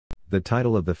The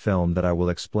title of the film that I will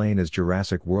explain is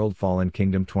Jurassic World Fallen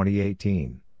Kingdom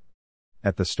 2018.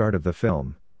 At the start of the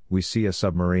film, we see a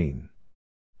submarine.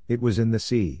 It was in the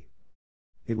sea.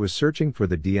 It was searching for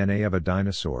the DNA of a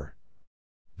dinosaur.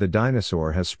 The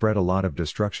dinosaur has spread a lot of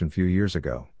destruction few years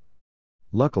ago.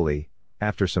 Luckily,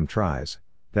 after some tries,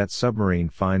 that submarine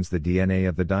finds the DNA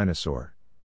of the dinosaur.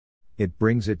 It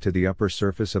brings it to the upper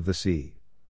surface of the sea.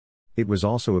 It was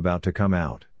also about to come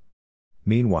out.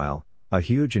 Meanwhile, a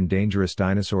huge and dangerous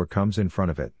dinosaur comes in front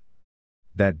of it.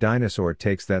 That dinosaur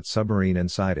takes that submarine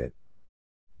inside it.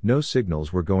 No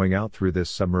signals were going out through this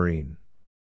submarine,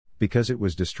 because it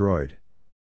was destroyed.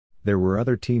 There were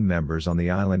other team members on the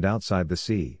island outside the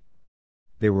sea.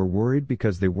 They were worried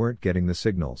because they weren't getting the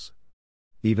signals.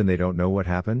 Even they don't know what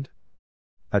happened?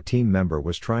 A team member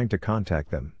was trying to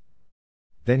contact them.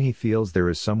 Then he feels there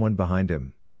is someone behind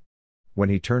him. When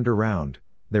he turned around,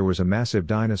 there was a massive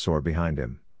dinosaur behind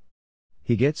him.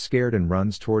 He gets scared and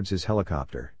runs towards his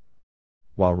helicopter.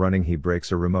 While running, he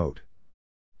breaks a remote.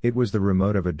 It was the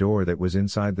remote of a door that was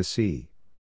inside the sea.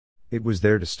 It was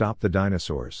there to stop the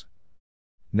dinosaurs.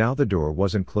 Now the door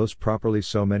wasn't closed properly,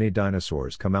 so many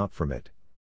dinosaurs come out from it.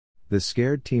 The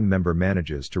scared team member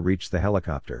manages to reach the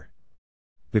helicopter.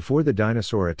 Before the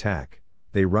dinosaur attack,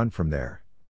 they run from there.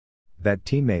 That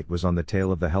teammate was on the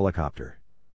tail of the helicopter.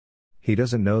 He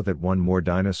doesn't know that one more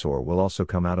dinosaur will also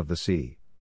come out of the sea.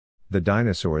 The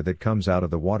dinosaur that comes out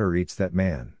of the water eats that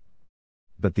man.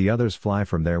 But the others fly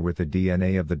from there with the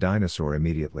DNA of the dinosaur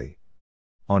immediately.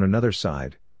 On another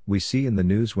side, we see in the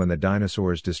news when the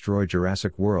dinosaurs destroyed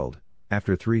Jurassic World,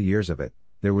 after 3 years of it,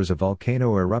 there was a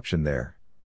volcano eruption there.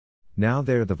 Now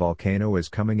there the volcano is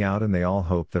coming out and they all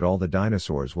hope that all the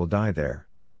dinosaurs will die there.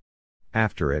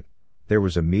 After it, there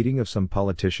was a meeting of some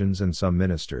politicians and some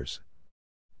ministers.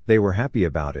 They were happy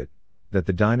about it, that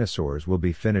the dinosaurs will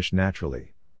be finished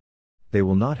naturally. They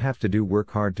will not have to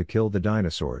work hard to kill the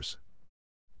dinosaurs.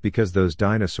 Because those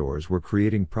dinosaurs were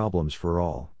creating problems for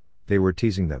all, they were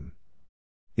teasing them.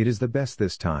 It is the best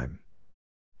this time.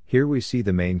 Here we see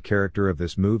the main character of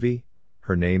this movie.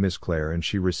 Her name is Claire and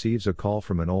she receives a call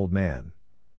from an old man.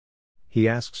 He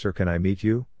asks her, "Can I meet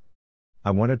you?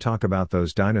 I want to talk about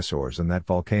those dinosaurs and that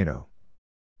volcano."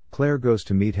 Claire goes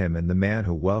to meet him and the man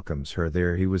who welcomes her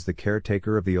there, he was the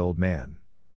caretaker of the old man.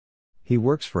 He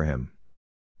works for him.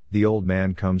 The old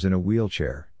man comes in a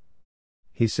wheelchair.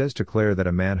 He says to Claire that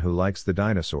a man who likes the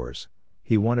dinosaurs,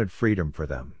 he wanted freedom for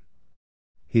them.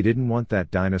 He didn't want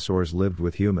that dinosaurs lived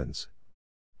with humans.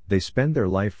 They spend their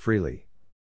life freely.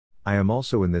 I am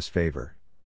also in this favor.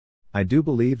 I do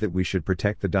believe that we should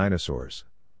protect the dinosaurs.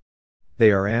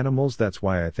 They are animals, that's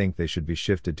why I think they should be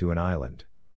shifted to an island.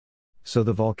 So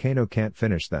the volcano can't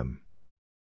finish them.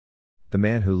 The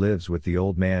man who lives with the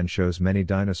old man shows many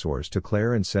dinosaurs to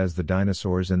Claire and says the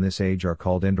dinosaurs in this age are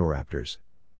called Indoraptors.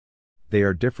 They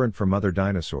are different from other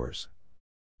dinosaurs.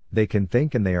 They can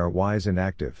think and they are wise and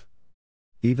active.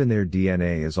 Even their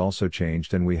DNA is also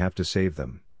changed and we have to save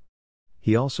them.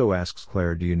 He also asks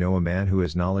Claire, "Do you know a man who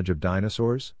has knowledge of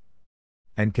dinosaurs?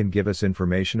 And can give us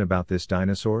information about this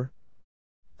dinosaur?"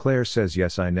 Claire says,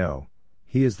 "Yes, I know.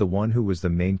 He is the one who was the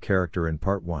main character in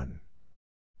part 1.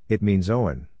 It means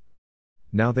Owen."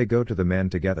 Now they go to the man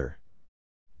together.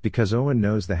 Because Owen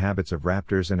knows the habits of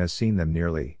raptors and has seen them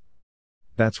nearly.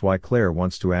 That's why Claire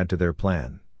wants to add to their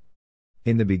plan.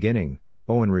 In the beginning,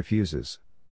 Owen refuses.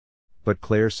 But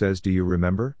Claire says, "Do you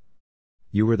remember?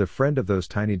 You were the friend of those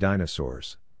tiny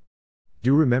dinosaurs.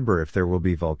 Do remember, if there will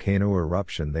be volcano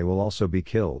eruption they will also be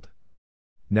killed."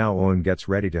 Now Owen gets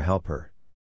ready to help her.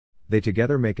 They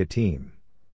together make a team.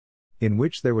 In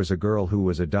which there was a girl who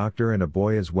was a doctor and a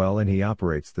boy as well, and he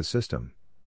operates the system.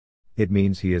 It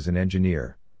means he is an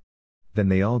engineer. Then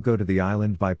they all go to the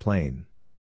island by plane.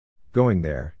 Going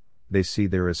there, they see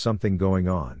there is something going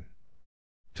on.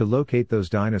 To locate those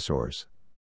dinosaurs.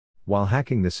 While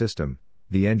hacking the system,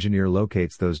 the engineer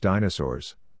locates those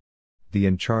dinosaurs. The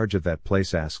in charge of that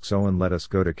place asks Owen, "Let us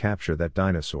go to capture that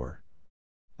dinosaur."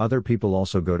 Other people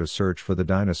also go to search for the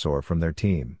dinosaur from their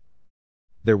team.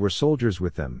 There were soldiers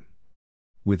with them.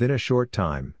 Within a short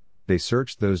time, they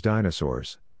searched those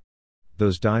dinosaurs.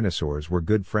 Those dinosaurs were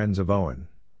good friends of Owen.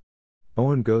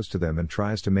 Owen goes to them and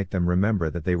tries to make them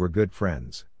remember that they were good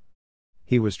friends.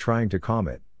 He was trying to calm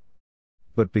it.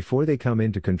 But before they come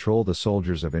in to control, the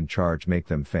soldiers of in charge make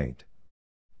them faint.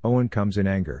 Owen comes in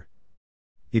anger.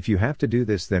 "If you have to do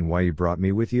this, then why you brought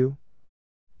me with you?"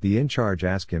 The in charge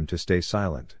ask him to stay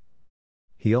silent.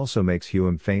 He also makes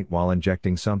Hume faint while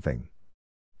injecting something.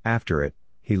 After it,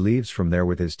 he leaves from there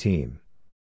with his team.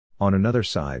 On another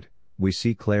side, we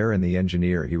see Claire and the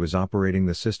engineer. He was operating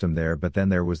the system there, but then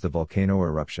there was the volcano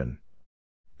eruption.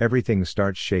 Everything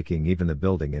starts shaking, even the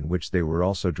building in which they were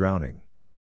also drowning.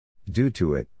 Due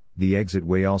to it, the exit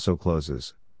way also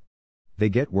closes. They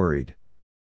get worried.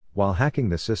 While hacking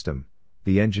the system,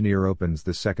 the engineer opens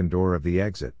the second door of the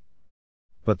exit.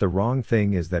 But the wrong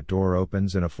thing is that door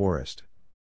opens in a forest.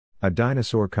 A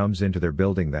dinosaur comes into their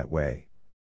building that way.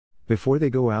 Before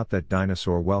they go out, that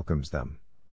dinosaur welcomes them.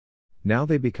 Now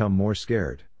they become more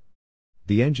scared.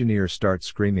 The engineer starts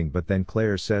screaming, but then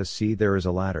Claire says, "See, there is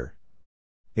a ladder.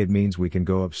 It means we can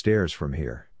go upstairs from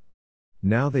here."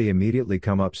 Now they immediately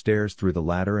come upstairs through the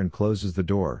ladder and closes the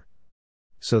door.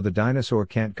 So the dinosaur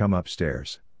can't come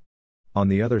upstairs. On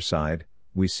the other side,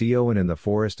 we see Owen in the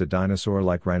forest. A dinosaur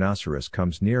like rhinoceros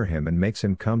comes near him and makes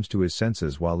him come to his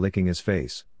senses while licking his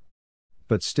face.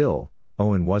 But still,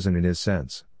 Owen wasn't in his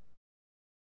sense.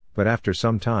 But after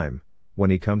some time, when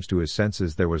he comes to his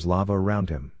senses, there was lava around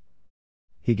him.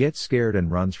 He gets scared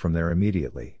and runs from there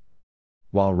immediately.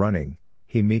 While running,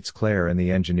 he meets Claire and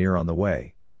the engineer on the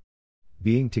way.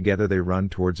 Being together, they run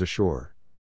towards a shore.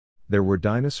 There were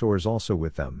dinosaurs also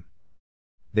with them.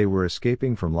 They were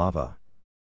escaping from lava.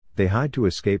 They hide to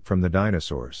escape from the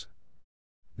dinosaurs.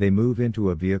 They move into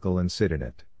a vehicle and sit in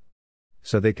it.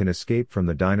 So they can escape from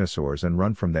the dinosaurs and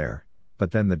run from there,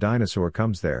 but then the dinosaur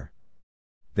comes there.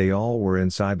 They all were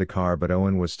inside the car, but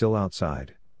Owen was still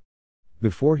outside.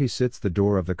 Before he sits, the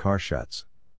door of the car shuts.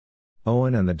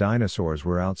 Owen and the dinosaurs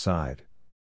were outside.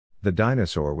 The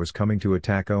dinosaur was coming to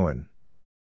attack Owen.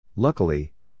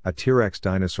 Luckily, a T-Rex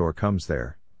dinosaur comes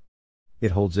there.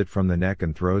 It holds it from the neck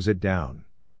and throws it down.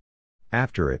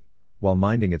 After it, while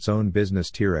minding its own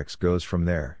business, T-Rex goes from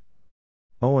there.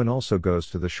 Owen also goes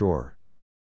to the shore.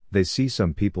 They see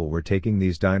some people were taking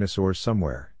these dinosaurs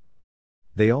somewhere.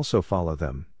 They also follow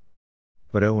them.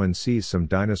 But Owen sees some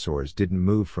dinosaurs didn't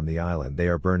move from the island, they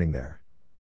are burning there.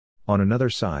 On another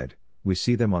side, we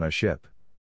see them on a ship.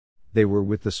 They were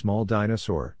with the small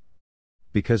dinosaur.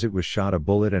 Because it was shot a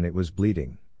bullet and it was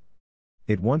bleeding.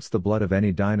 It wants the blood of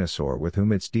any dinosaur with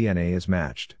whom its DNA is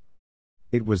matched.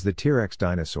 It was the T-Rex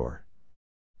dinosaur.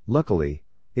 Luckily,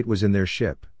 it was in their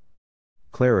ship.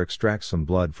 Claire extracts some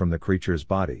blood from the creature's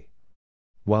body.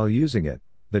 While using it,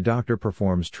 the doctor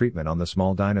performs treatment on the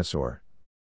small dinosaur.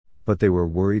 But they were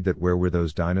worried that where were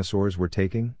those dinosaurs were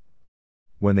taking?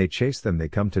 When they chase them, they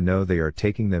come to know they are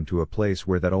taking them to a place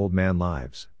where that old man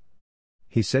lives.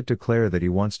 He said to Claire that he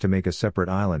wants to make a separate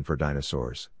island for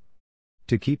dinosaurs.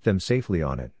 To keep them safely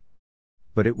on it.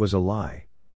 But it was a lie.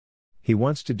 He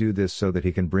wants to do this so that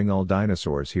he can bring all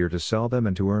dinosaurs here to sell them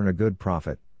and to earn a good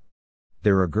profit.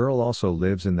 There a girl also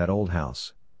lives in that old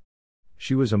house.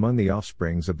 She was among the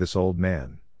offsprings of this old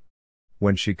man.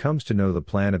 When she comes to know the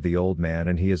plan of the old man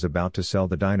and he is about to sell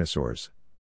the dinosaurs,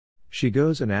 she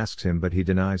goes and asks him, but he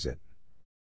denies it.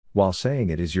 While saying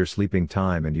it is your sleeping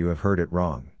time and you have heard it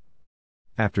wrong.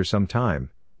 After some time,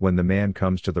 when the man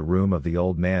comes to the room of the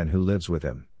old man who lives with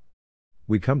him,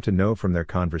 we come to know from their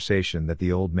conversation that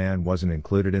the old man wasn't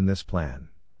included in this plan.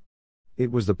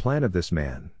 It was the plan of this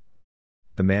man.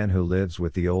 The man who lives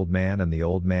with the old man, and the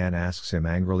old man asks him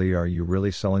angrily, "Are you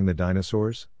really selling the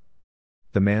dinosaurs?"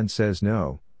 The man says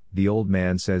no. The old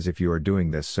man says, "If you are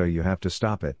doing this, so you have to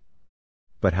stop it."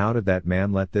 But how did that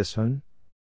man let this happen?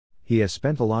 He has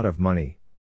spent a lot of money.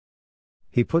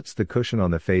 He puts the cushion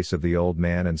on the face of the old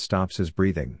man and stops his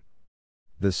breathing.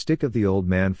 The stick of the old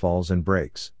man falls and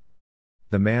breaks.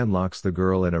 The man locks the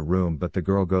girl in a room, but the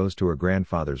girl goes to her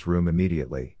grandfather's room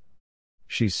immediately.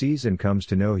 She sees and comes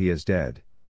to know he is dead.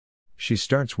 She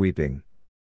starts weeping.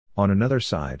 On another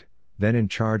side, then in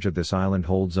charge of this island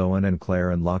holds Owen and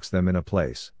Claire and locks them in a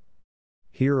place.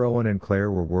 Here Owen and Claire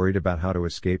were worried about how to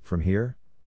escape from here.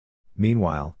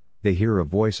 Meanwhile, they hear a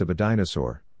voice of a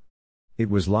dinosaur. It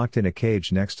was locked in a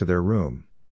cage next to their room.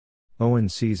 Owen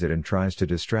sees it and tries to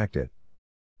distract it.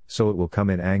 So it will come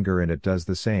in anger and it does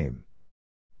the same.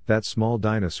 That small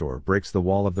dinosaur breaks the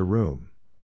wall of the room.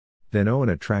 Then Owen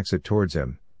attracts it towards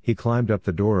him. He climbed up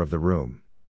the door of the room.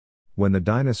 When the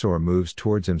dinosaur moves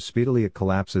towards him speedily, it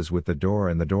collapses with the door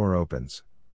and the door opens.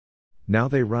 Now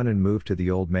they run and move to the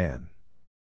old man.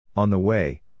 On the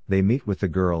way, they meet with the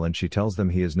girl and she tells them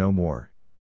he is no more.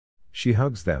 She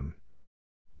hugs them.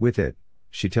 With it,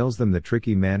 she tells them the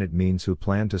tricky man it means who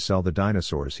planned to sell the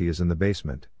dinosaurs he is in the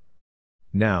basement.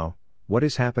 Now, what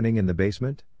is happening in the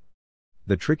basement?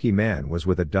 The tricky man was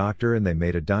with a doctor and they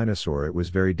made a dinosaur. It was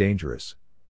very dangerous.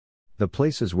 The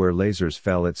places where lasers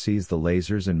fell, it sees the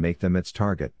lasers and make them its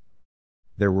target.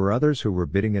 There were others who were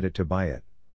bidding at it to buy it.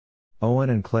 Owen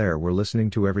and Claire were listening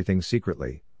to everything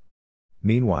secretly.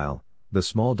 Meanwhile, the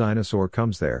small dinosaur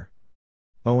comes there.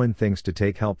 Owen thinks to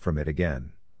take help from it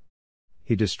again.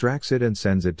 He distracts it and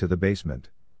sends it to the basement.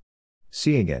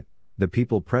 Seeing it, the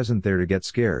people present there to get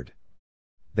scared.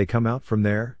 They come out from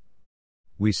there.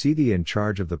 We see the in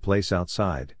charge of the place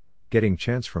outside, getting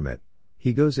chance from it.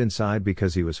 He goes inside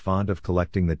because he was fond of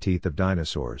collecting the teeth of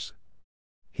dinosaurs.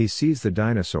 He sees the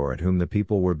dinosaur at whom the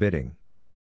people were bidding.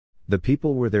 The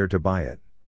people were there to buy it.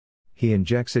 He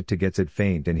injects it to get it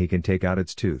faint and he can take out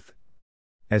its tooth.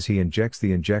 As he injects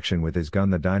the injection with his gun,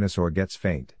 the dinosaur gets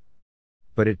faint.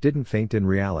 But it didn't faint in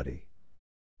reality.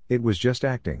 It was just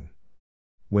acting.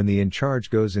 When the in charge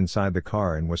goes inside the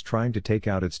car and was trying to take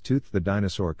out its tooth, the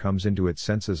dinosaur comes into its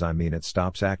senses, it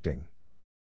stops acting.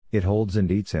 It holds and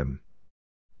eats him.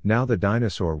 Now the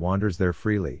dinosaur wanders there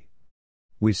freely.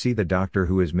 We see the doctor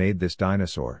who has made this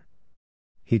dinosaur.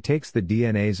 He takes the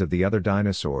DNAs of the other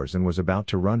dinosaurs and was about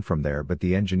to run from there, but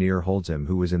the engineer holds him,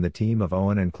 who was in the team of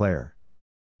Owen and Claire.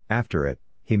 After it,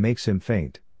 he makes him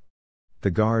faint.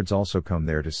 The guards also come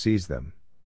there to seize them.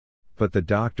 But the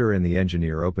doctor and the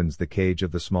engineer opens the cage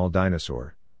of the small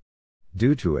dinosaur.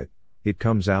 Due to it, it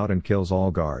comes out and kills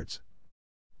all guards.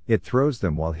 It throws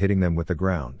them while hitting them with the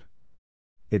ground.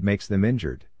 It makes them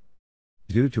injured.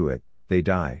 Due to it, they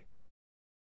die.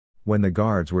 When the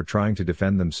guards were trying to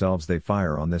defend themselves, they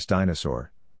fire on this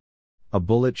dinosaur. A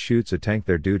bullet shoots a tank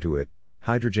there. Due to it,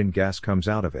 hydrogen gas comes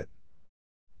out of it.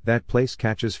 That place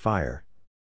catches fire.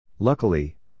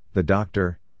 Luckily, the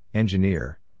doctor,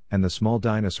 engineer, and the small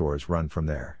dinosaurs run from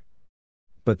there.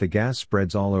 But the gas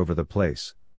spreads all over the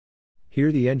place.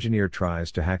 Here the engineer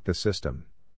tries to hack the system,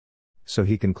 so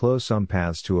he can close some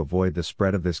paths to avoid the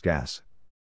spread of this gas.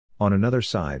 On another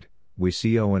side, we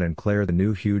see Owen and Claire. The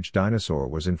new huge dinosaur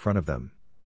was in front of them.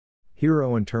 Here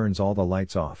Owen turns all the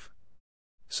lights off,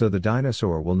 so the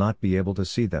dinosaur will not be able to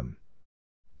see them.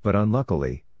 But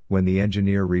unluckily, when the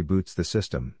engineer reboots the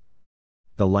system,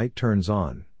 the light turns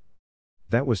on.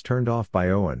 That was turned off by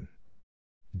Owen.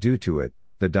 Due to it,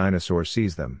 the dinosaur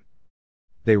sees them.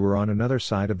 They were on another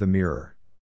side of the mirror.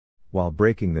 While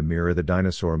breaking the mirror, the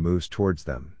dinosaur moves towards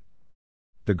them.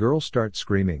 The girl starts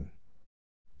screaming.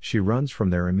 She runs from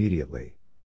there immediately.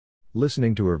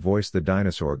 Listening to her voice, the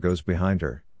dinosaur goes behind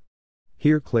her.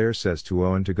 Here Claire says to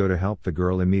Owen to go to help the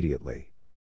girl immediately.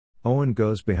 Owen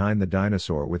goes behind the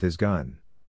dinosaur with his gun.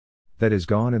 That is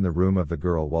gone in the room of the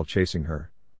girl while chasing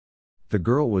her. The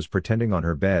girl was pretending on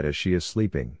her bed as she is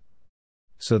sleeping,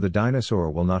 so the dinosaur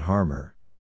will not harm her.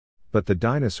 But the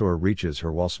dinosaur reaches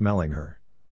her while smelling her.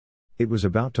 It was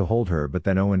about to hold her, but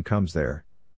then Owen comes there.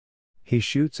 He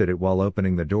shoots at it while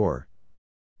opening the door.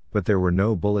 But there were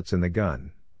no bullets in the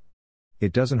gun.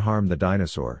 It doesn't harm the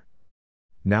dinosaur.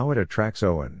 Now it attracts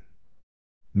Owen.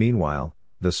 Meanwhile,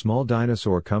 the small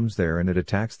dinosaur comes there and it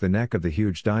attacks the neck of the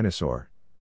huge dinosaur.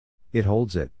 It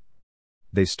holds it.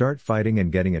 They start fighting and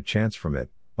getting a chance from it.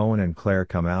 Owen and Claire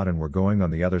come out and were going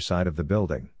on the other side of the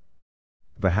building.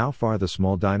 But how far the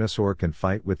small dinosaur can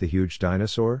fight with the huge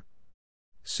dinosaur?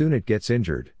 Soon it gets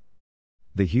injured.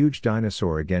 The huge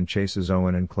dinosaur again chases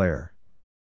Owen and Claire.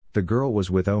 The girl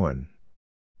was with Owen.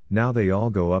 Now they all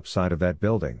go upside of that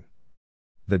building.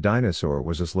 The dinosaur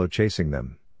was slow chasing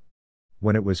them.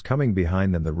 When it was coming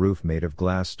behind them, the roof made of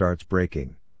glass starts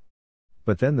breaking.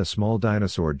 But then the small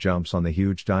dinosaur jumps on the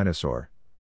huge dinosaur.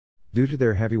 Due to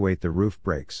their heavy weight, the roof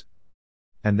breaks.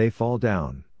 And they fall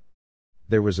down.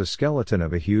 There was a skeleton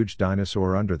of a huge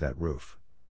dinosaur under that roof.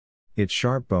 Its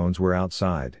sharp bones were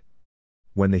outside.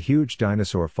 When the huge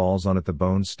dinosaur falls on it, the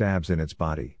bone stabs in its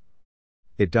body.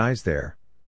 It dies there.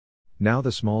 Now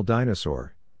the small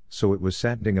dinosaur, so it was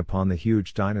standing upon the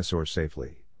huge dinosaur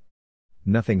safely.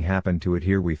 Nothing happened to it.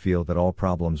 Here we feel that all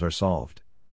problems are solved.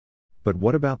 But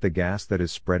what about the gas that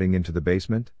is spreading into the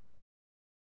basement?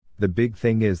 The big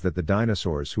thing is that the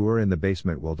dinosaurs who are in the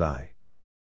basement will die.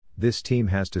 This team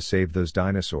has to save those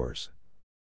dinosaurs.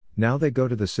 Now they go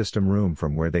to the system room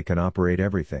from where they can operate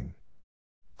everything.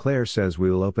 Claire says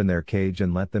we will open their cage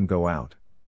and let them go out.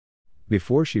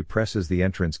 Before she presses the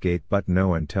entrance gate button,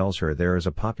 Owen tells her there is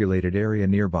a populated area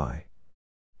nearby.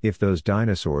 If those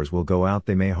dinosaurs will go out,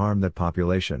 they may harm that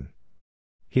population.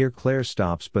 Here Claire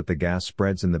stops, but the gas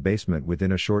spreads in the basement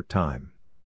within a short time.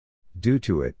 Due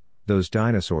to it, those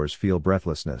dinosaurs feel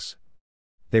breathlessness.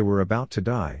 They were about to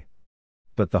die.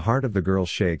 But the heart of the girl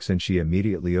shakes and she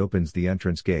immediately opens the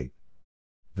entrance gate.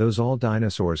 Those all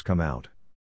dinosaurs come out.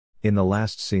 In the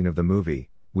last scene of the movie,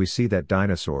 we see that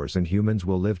dinosaurs and humans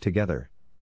will live together.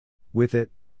 With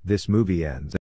it, this movie ends.